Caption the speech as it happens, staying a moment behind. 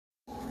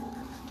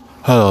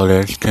Hello there,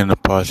 it's Kendall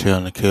Parks here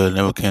on the Kill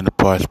Never Kendall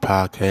Parks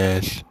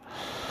podcast.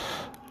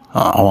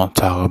 I want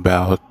to talk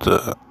about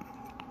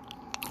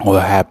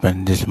what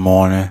happened this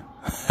morning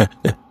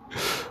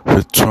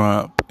with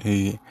Trump.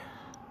 He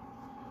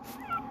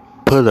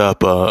put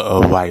up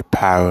a white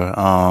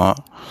power.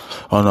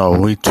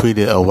 We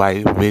tweeted a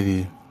white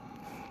video.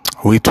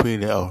 We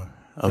tweeted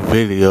a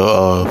video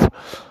of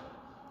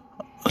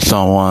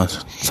someone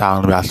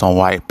talking about some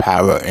white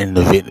power in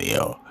the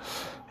video,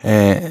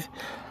 and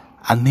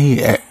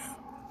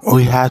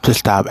we have to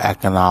stop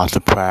acting all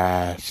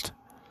surprised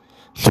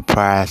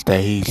that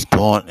he's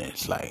doing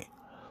this. Like,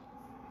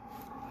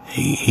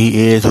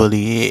 he is what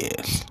he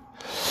is.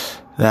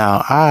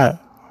 Now, I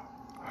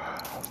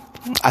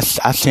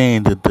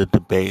seen the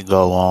debate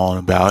go on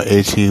about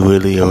is he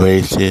really a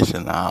racist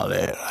and all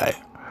that. Like,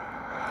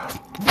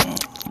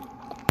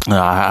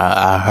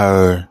 I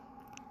heard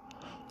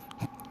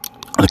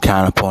the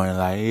counterpoint,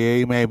 like, yeah,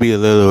 he may be a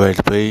little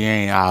racist, but he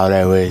ain't all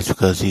that racist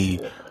because he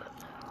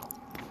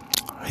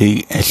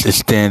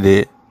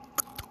extended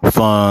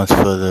funds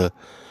for the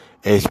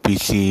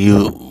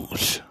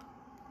HBCUs.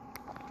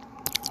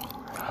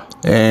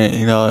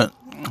 And,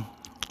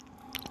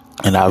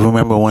 and I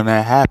remember when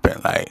that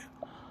happened, like,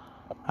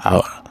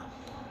 I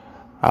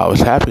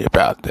was happy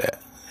about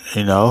that,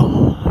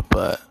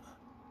 but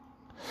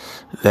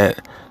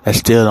that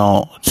still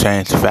don't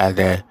change the fact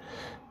that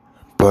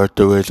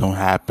birtherism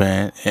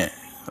happened. And,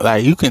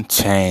 like, you can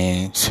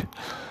change,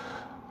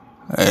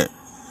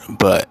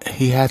 but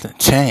he hasn't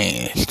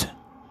changed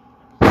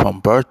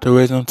from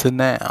birtherism to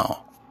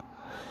now.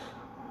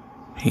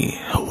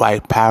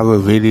 White power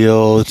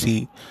videos,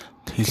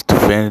 he's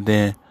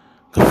defending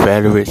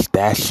Confederate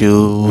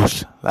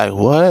statues. Like,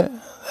 what?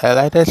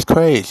 Like, that's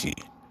crazy.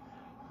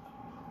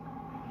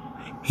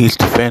 He's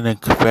defending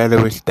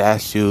Confederate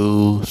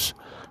statues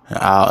and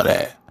all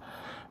that.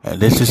 And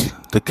this is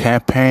the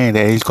campaign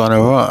that he's gonna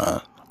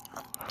run.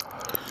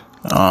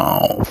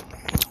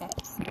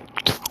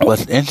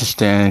 What's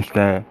interesting is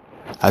that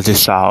I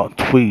just saw a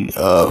tweet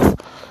of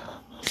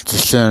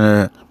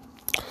the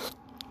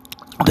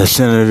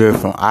senator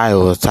from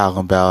Iowa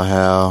talking about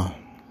how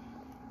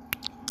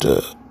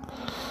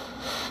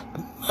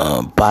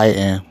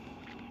Biden,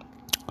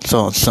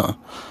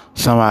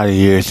 somebody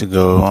years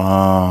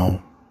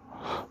ago,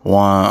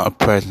 won a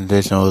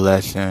presidential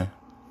election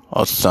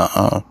or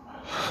something,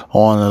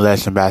 won an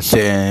election by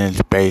sitting in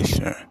his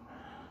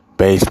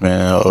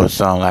basement or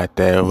something like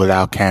that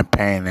without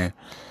campaigning.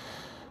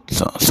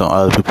 Some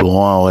other people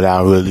won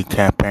without really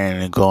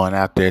campaigning and going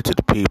out there to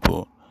the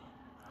people.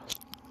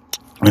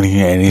 And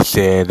he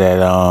said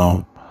that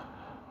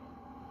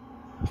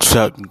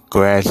Chuck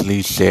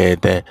Grassley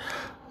said that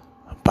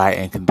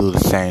Biden can do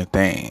the same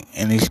thing,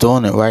 and he's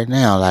doing it right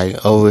now.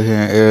 Like, over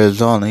here in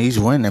Arizona, he's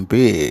winning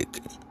big.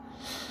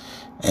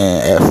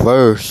 And at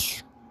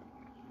first,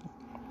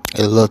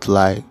 it looked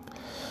like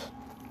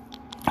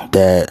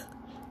that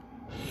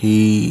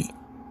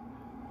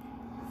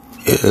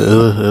it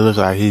looked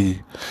like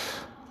he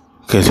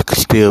could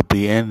still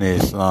be in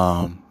this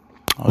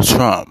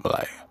Trump.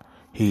 Like,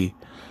 he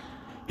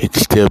could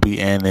still be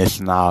in this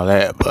and all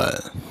that,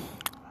 but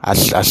I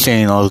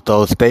seen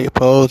those state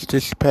polls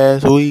this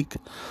past week.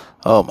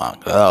 Oh my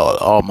God,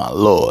 oh my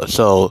Lord.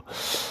 So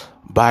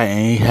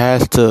Biden, he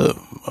has to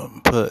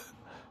put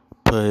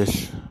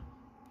his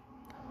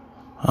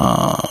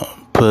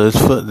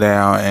foot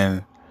down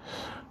and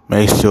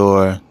make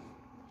sure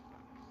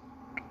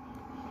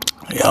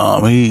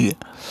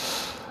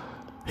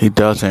he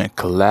doesn't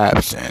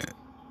collapse and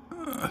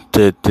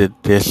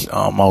this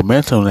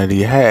momentum that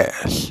he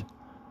has.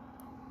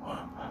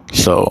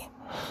 So,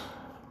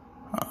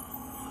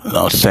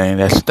 I'm saying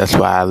that's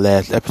why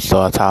last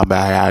episode I talked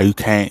about how you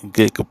can't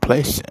get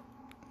complacent.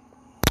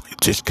 You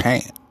just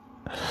can't.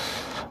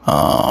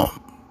 So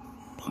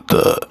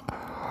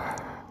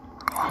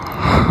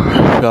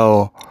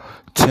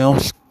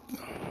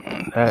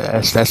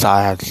that's all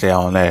I have to say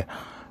on that.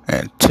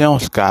 And Tim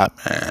Scott,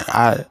 man,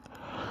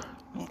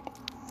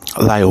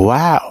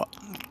 wow.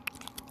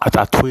 I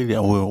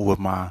tweeted with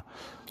my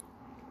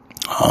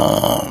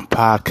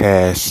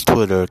podcast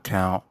Twitter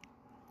account,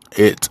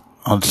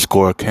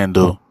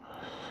 _Kendall.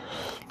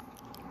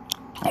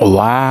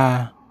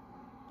 Why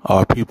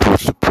are people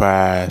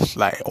surprised?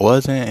 Like,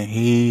 wasn't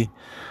he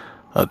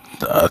a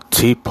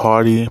Tea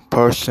Party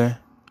person?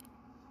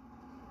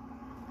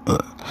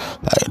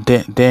 Like,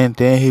 then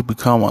he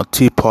become a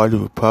Tea Party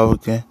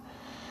Republican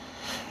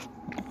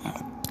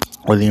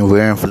when he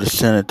ran for the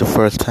Senate the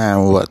first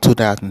time,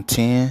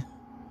 2010?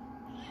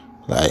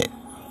 Like,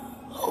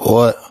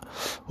 what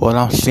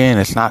I'm seeing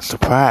is not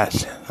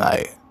surprising.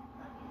 Like,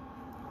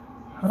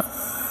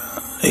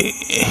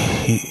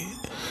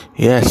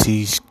 yes,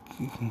 he's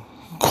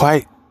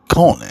quite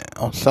Conan.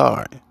 I'm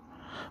sorry.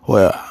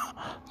 Well,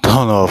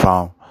 don't know if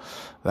I'm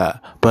like,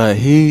 but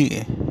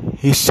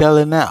he's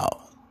selling out.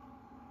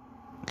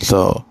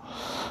 So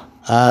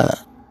I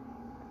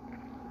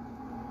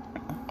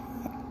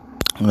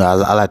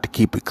like to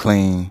keep it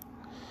clean.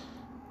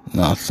 You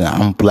know what I'm saying?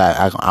 I'm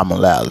black. I'm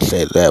allowed to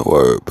say that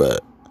word,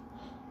 but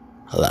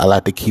I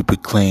like to keep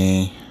it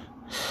clean.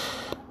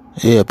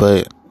 Yeah,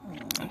 but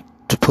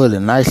to put it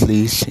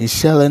nicely, he's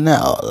selling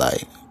out.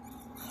 Like,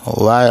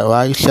 why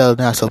are you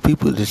selling out? So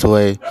people this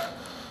way,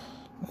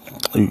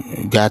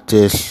 you got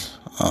this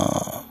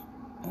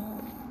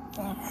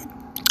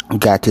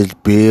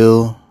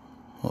bill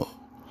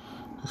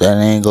that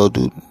ain't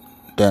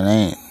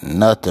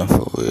nothing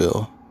for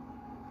real.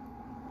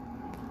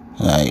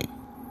 Like,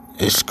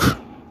 it's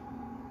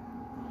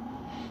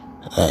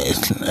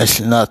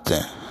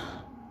nothing.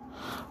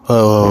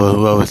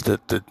 What was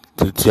the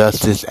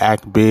Justice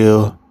Act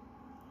bill?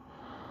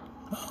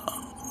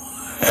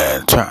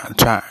 And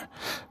try.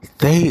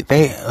 They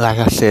like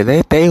I said,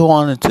 they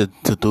wanted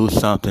to do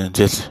something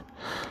just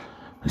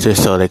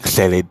so they could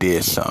say they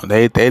did something.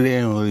 They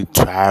didn't really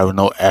try with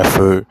no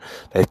effort.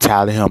 They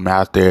touted him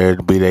out there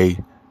to be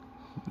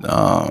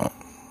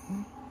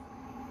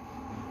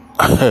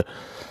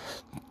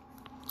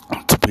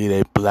to be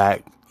a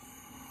black,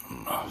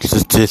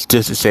 just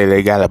to say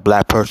they got a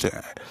black person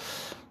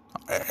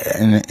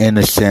in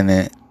the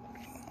Senate,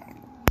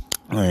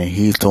 and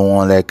he's the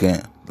one that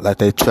can, like,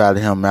 they tried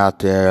him out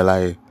there,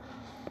 like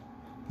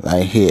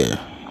here,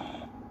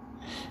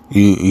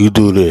 you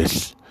do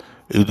this,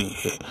 you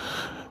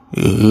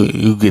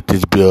get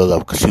this bill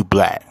up because you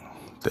black.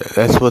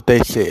 That's what they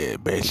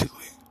said basically.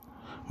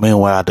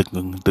 Meanwhile, the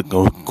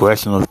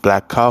Congressional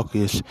Black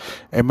Caucus,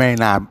 it may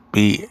not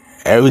be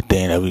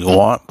everything that we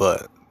want,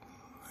 but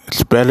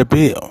it's a better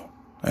bill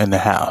in the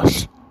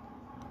House.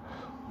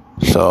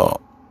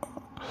 So,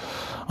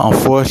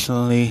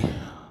 unfortunately,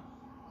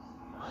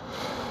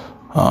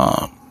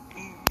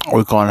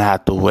 we're going to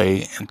have to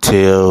wait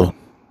until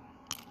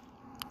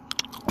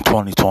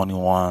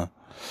 2021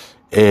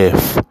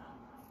 if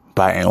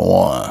Biden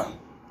won.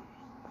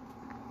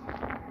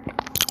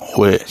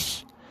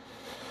 Which,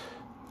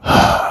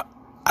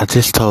 I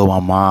just told my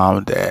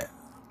mom that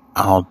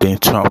I don't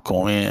think Trump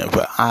gonna win,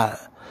 but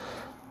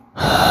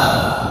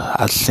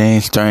I've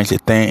seen Stranger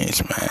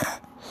Things, man.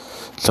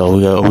 So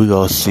we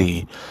gonna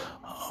see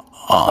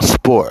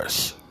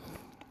sports.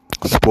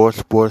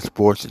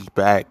 Sports is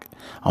back.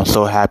 I'm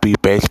so happy.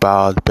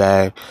 Baseball is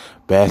back.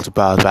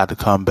 Basketball is about to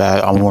come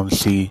back. I want to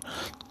see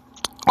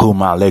who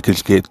my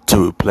Lakers get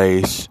to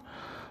replace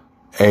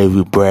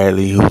Avery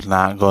Bradley, who's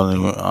not going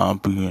to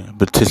be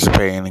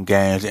participating in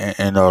games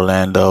in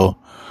Orlando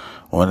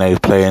when they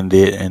play in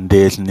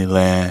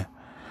Disneyland.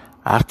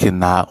 I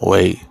cannot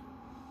wait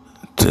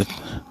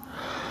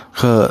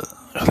cause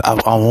I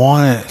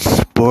wanted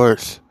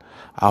sports.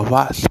 I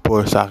watch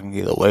sports so I can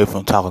get away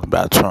from talking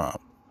about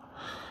Trump.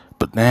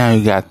 But now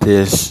you got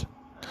this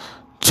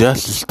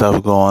justice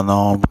stuff going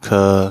on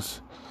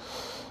because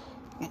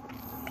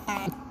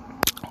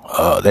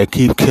they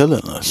keep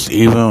killing us,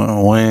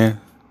 even when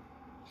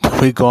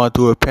we going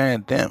through a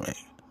pandemic.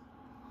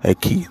 They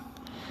keep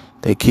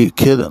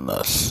killing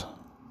us,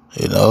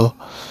 you know,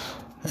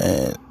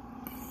 and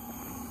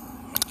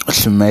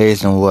it's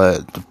amazing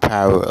what the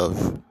power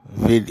of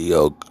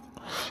video,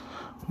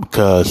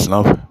 because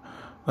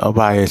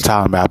nobody is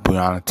talking about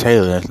Breonna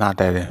Taylor. It's not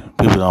that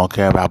people don't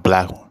care about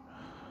Breonna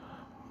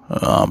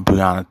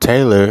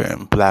Taylor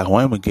and black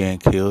women getting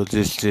killed.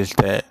 It's just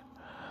that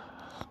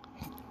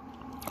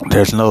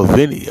there's no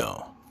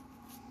video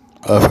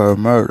of her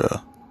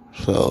murder.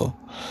 So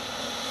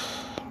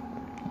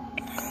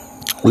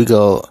we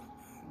go.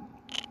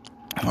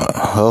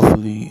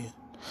 Hopefully,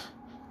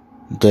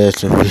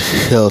 there's a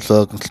video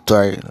so can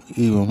strike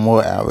even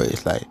more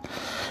outrage. Like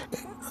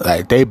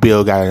they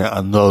bill got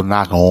a no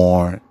knock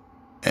warrant,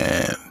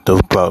 and the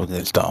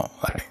Republicans don't.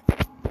 Like,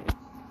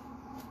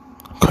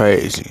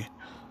 crazy.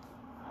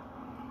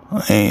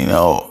 And, you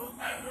know,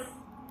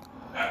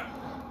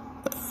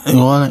 you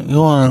want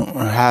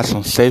to have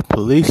some safe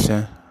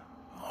policing.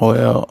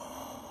 Well,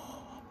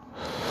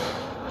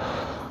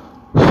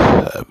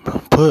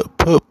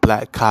 put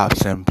black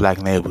cops in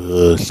black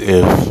neighborhoods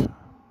if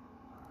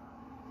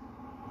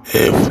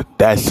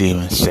that's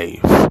even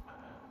safe.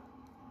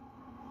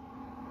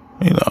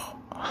 You know,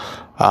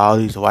 all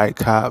these white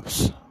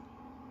cops,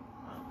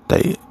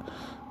 they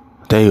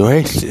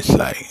racist.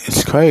 Like,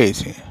 it's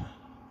crazy.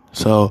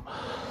 So,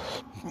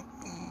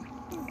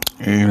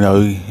 you know,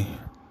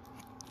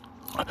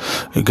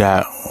 you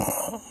got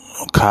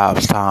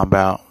cops talking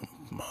about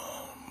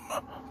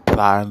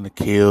plotting to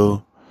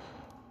kill,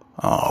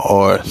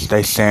 or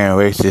they saying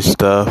racist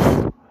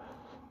stuff.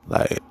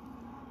 Like,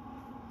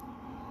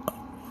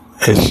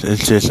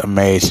 it's just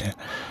amazing.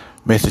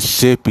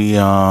 Mississippi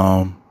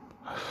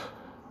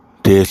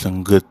did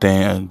some good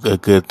thing, a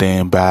good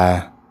thing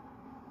by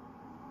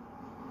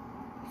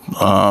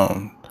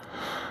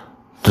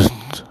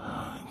just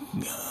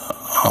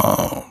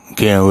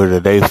getting rid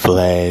of their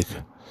flag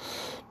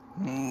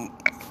and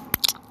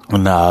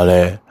all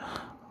that.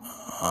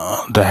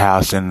 The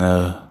House and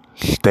the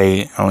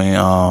state,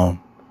 the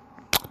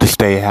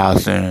state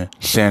House and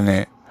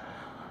Senate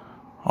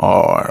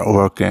are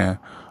working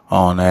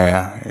on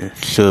that. It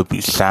should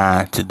be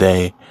signed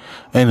today.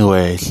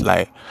 Anyways,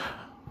 like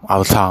I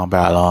was talking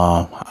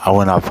about, I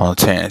went off on a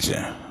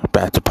tangent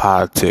back to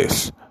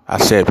politics. I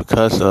said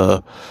because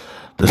of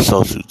the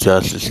social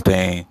justice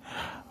thing,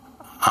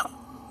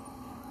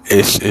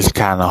 it's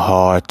kind of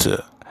hard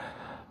to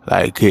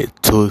like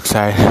get too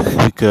excited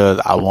because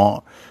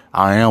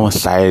I am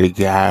excited to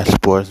get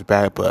sports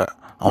back, but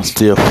I'm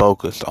still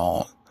focused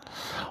on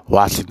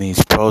watching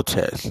these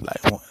protests.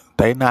 Like,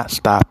 they not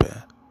stopping.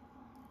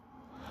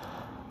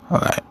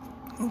 Like,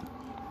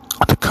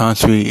 the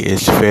country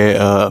is fed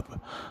up.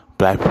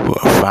 Black people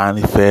are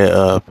finally fed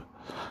up.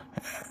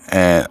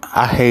 And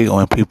I hate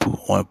when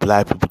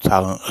black people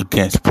talking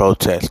against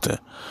protesting.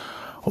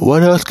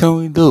 What else can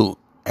we do?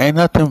 Ain't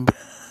nothing.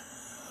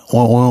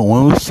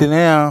 When we sit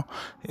down,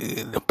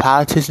 the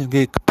politicians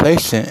get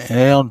complacent and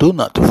they don't do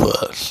nothing for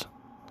us.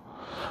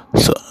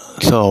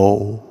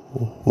 So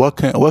what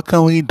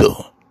can we do?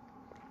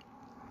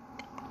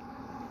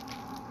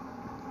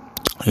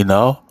 You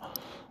know?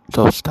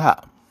 So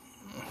stop.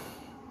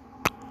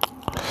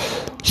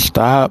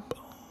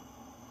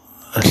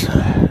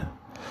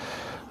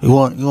 You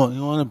want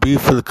to be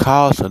for the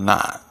cause or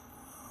not?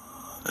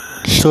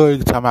 Sure, you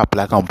can talk about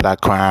black on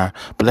black crime,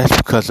 but that's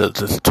because of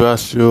the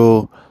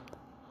structural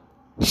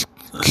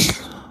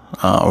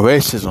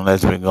racism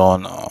that's been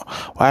going on.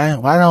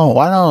 Why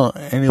don't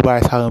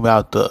anybody talking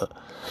about the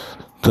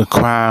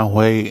crime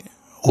rate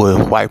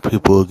with white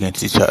people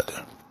against each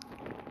other?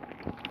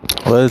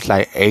 Well, it's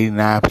like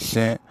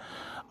 89%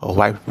 of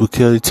white people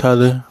kill each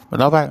other, but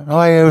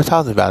nobody ever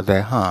talks about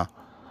that, huh?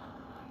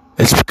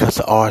 It's because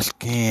of our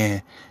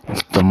skin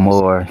is the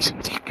more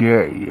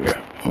scarier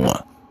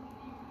one.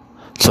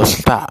 So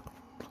stop.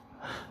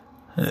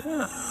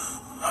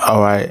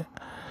 Alright.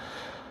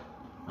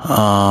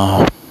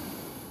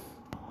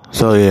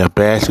 So yeah,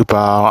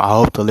 basketball. I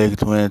hope the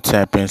Lakers win the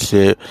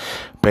championship.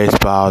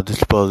 Baseball, this is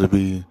supposed to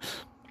be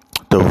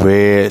the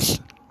Reds'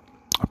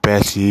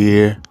 best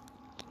year.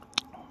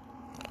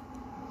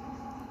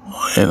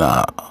 You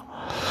know,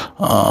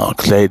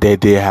 'cause they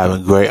did have a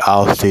great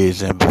off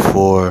season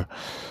before,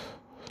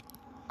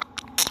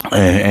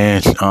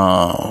 and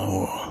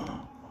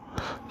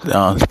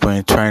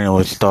spring training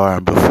was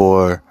starting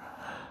before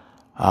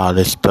all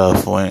this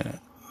stuff went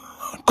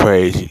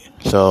crazy.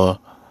 So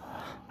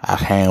I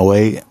can't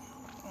wait.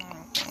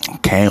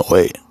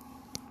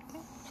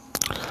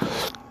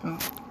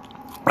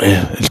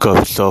 Yeah, it's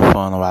gonna be so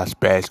fun to watch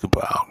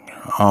basketball.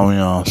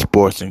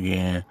 Sports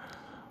again.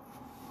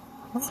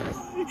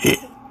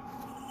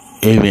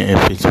 Even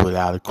if it's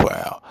without a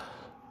crowd.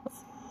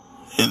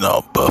 You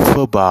know, but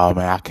football,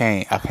 man, I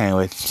can't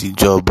wait to see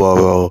Joe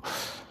Burrow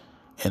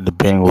and the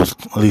Bengals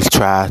at least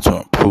try to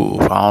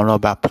improve. I don't know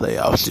about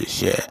playoffs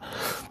this year.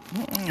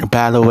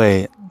 By the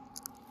way,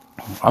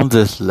 I'm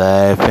just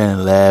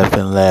laughing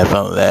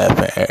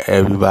at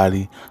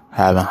everybody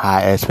having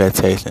high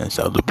expectations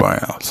of the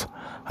Browns.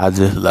 I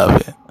just love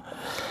it.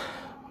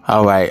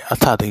 Alright, I'll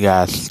talk to you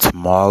guys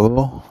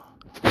tomorrow.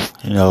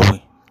 You know,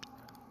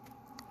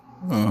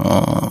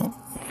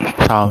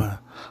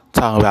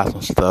 talking about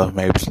some stuff,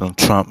 maybe some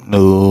Trump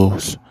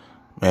news,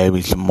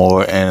 maybe some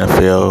more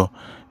NFL,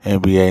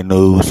 NBA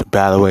news.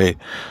 By the way,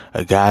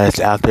 a guy that's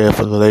out there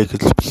for the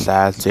Lakers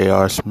besides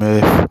J.R.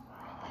 Smith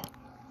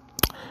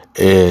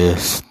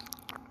is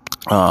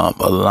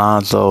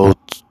Alonzo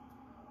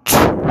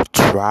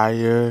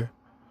Trier.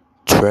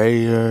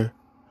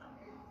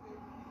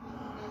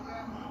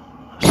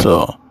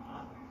 So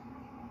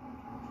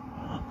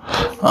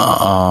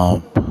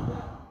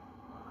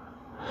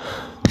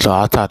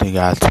I'll talk to you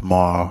guys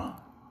tomorrow.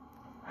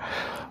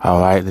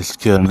 Alright, let's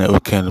kill it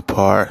with Kendall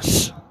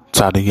Parks.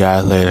 Talk to you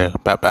guys later.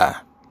 Bye bye.